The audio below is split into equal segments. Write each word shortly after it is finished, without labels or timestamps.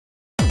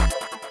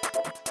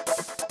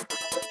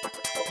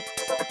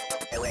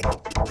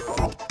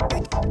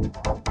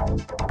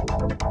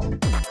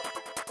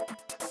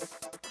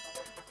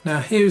Now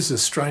here's a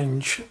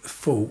strange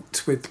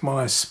fault with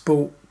my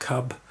Sport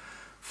Cub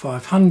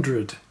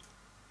 500.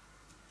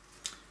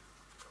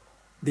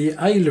 The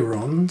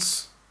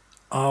ailerons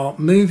are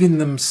moving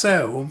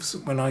themselves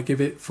when I give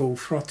it full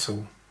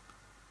throttle.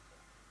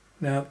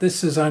 Now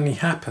this has only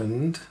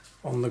happened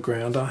on the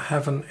ground. I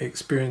haven't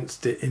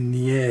experienced it in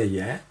the air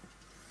yet.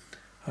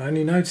 I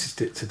only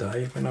noticed it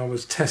today when I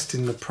was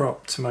testing the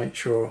prop to make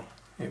sure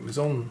it was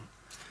on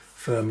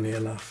firmly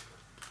enough.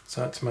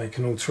 So I had to make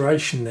an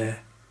alteration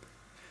there.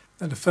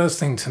 Now the first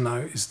thing to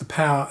note is the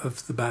power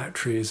of the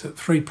battery is at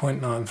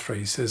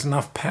 3.93, so there's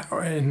enough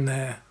power in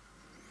there.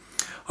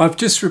 I've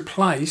just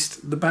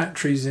replaced the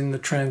batteries in the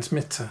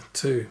transmitter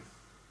too.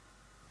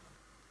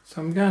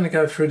 So I'm going to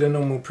go through the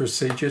normal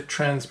procedure.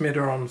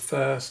 Transmitter on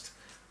first,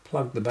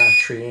 plug the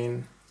battery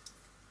in.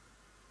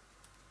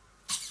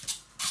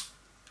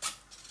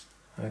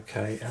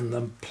 Okay, and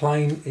the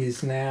plane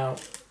is now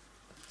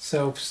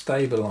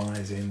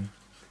self-stabilising.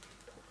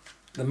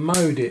 The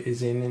mode it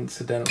is in,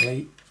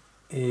 incidentally,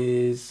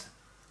 is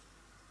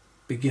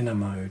beginner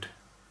mode.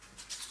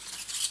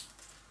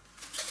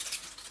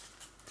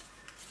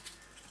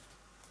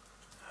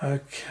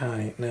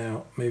 Okay,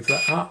 now move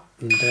that up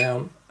and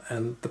down,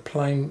 and the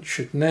plane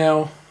should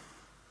now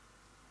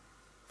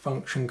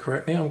function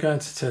correctly. I'm going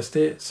to test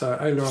it. So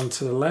aileron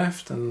to the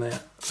left, and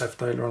the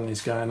left aileron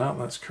is going up,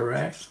 that's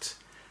correct.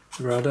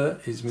 The rudder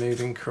is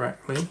moving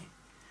correctly,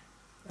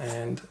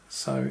 and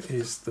so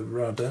is the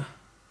rudder.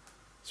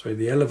 Sorry,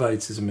 the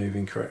elevators are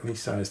moving correctly,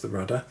 so is the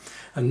rudder.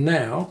 And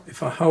now,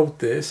 if I hold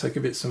this, I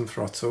give it some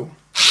throttle.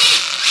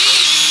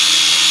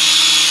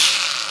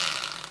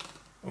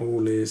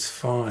 All is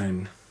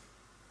fine.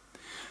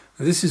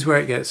 Now, this is where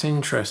it gets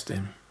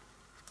interesting.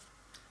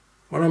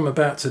 What I'm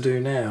about to do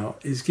now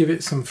is give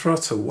it some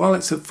throttle. While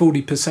it's at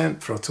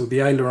 40% throttle, the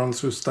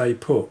ailerons will stay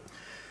put.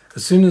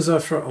 As soon as I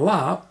throttle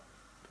up,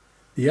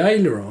 the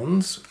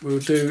ailerons will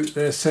do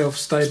their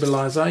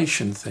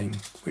self-stabilisation thing,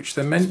 which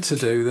they're meant to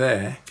do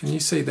there. Can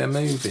you see they're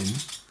moving?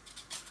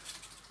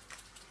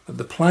 But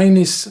the plane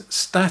is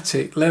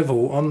static,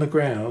 level on the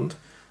ground.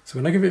 So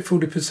when I give it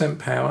 40%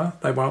 power,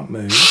 they won't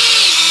move.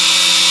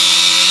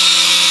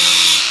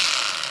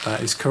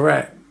 That is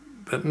correct.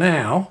 But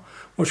now,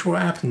 watch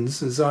what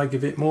happens as I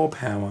give it more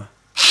power.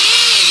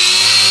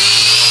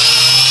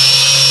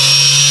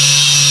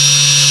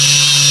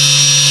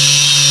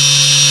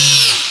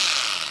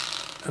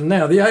 And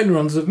now the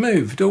ailerons have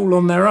moved all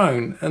on their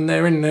own, and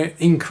they're in the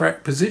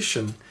incorrect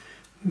position.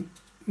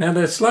 Now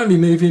they're slowly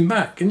moving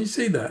back. Can you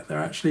see that? They're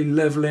actually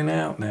levelling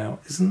out now.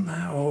 Isn't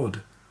that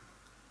odd?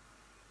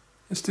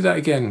 Let's do that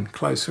again,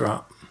 closer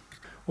up.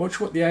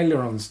 Watch what the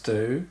ailerons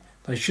do.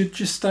 They should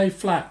just stay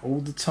flat all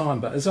the time,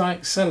 but as I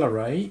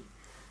accelerate,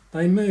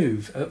 they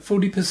move. At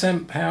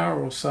 40% power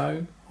or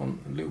so, on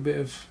a little bit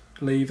of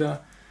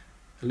lever,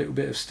 a little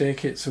bit of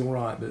stick, it's all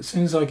right. But as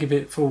soon as I give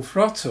it full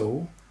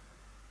throttle,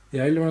 the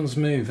ailerons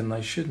move, and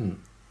they shouldn't.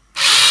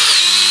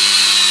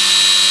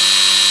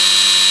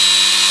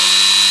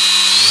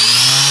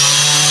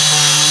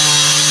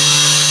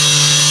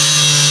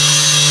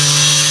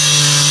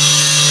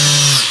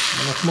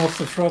 When I come off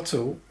the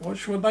throttle,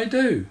 watch what they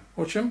do.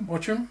 Watch them,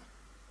 watch them,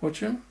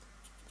 watch them.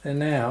 They're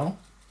now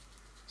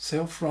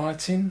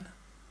self-righting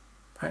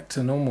back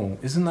to normal.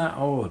 Isn't that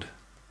odd?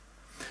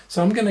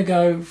 So I'm going to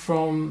go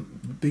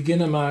from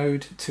beginner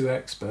mode to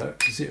expert,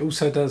 because it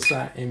also does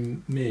that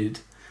in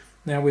mid.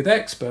 Now with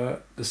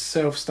expert, the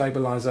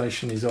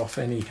self-stabilisation is off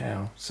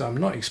anyhow, so I'm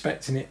not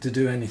expecting it to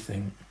do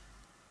anything.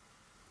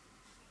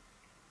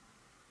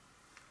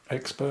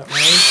 Expert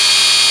mode.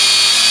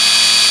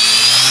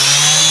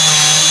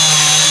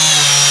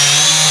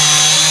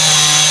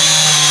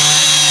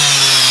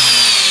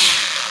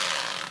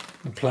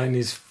 The plane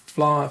is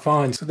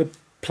fine. So the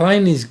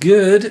plane is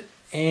good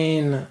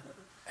in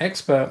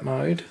expert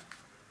mode.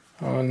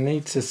 I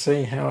need to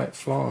see how it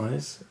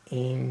flies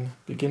in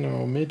beginner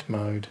or mid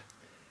mode.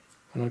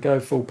 When I go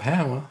full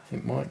power,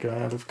 it might go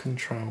out of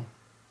control.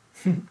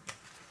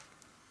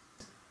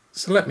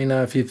 So let me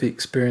know if you've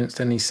experienced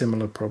any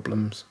similar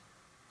problems.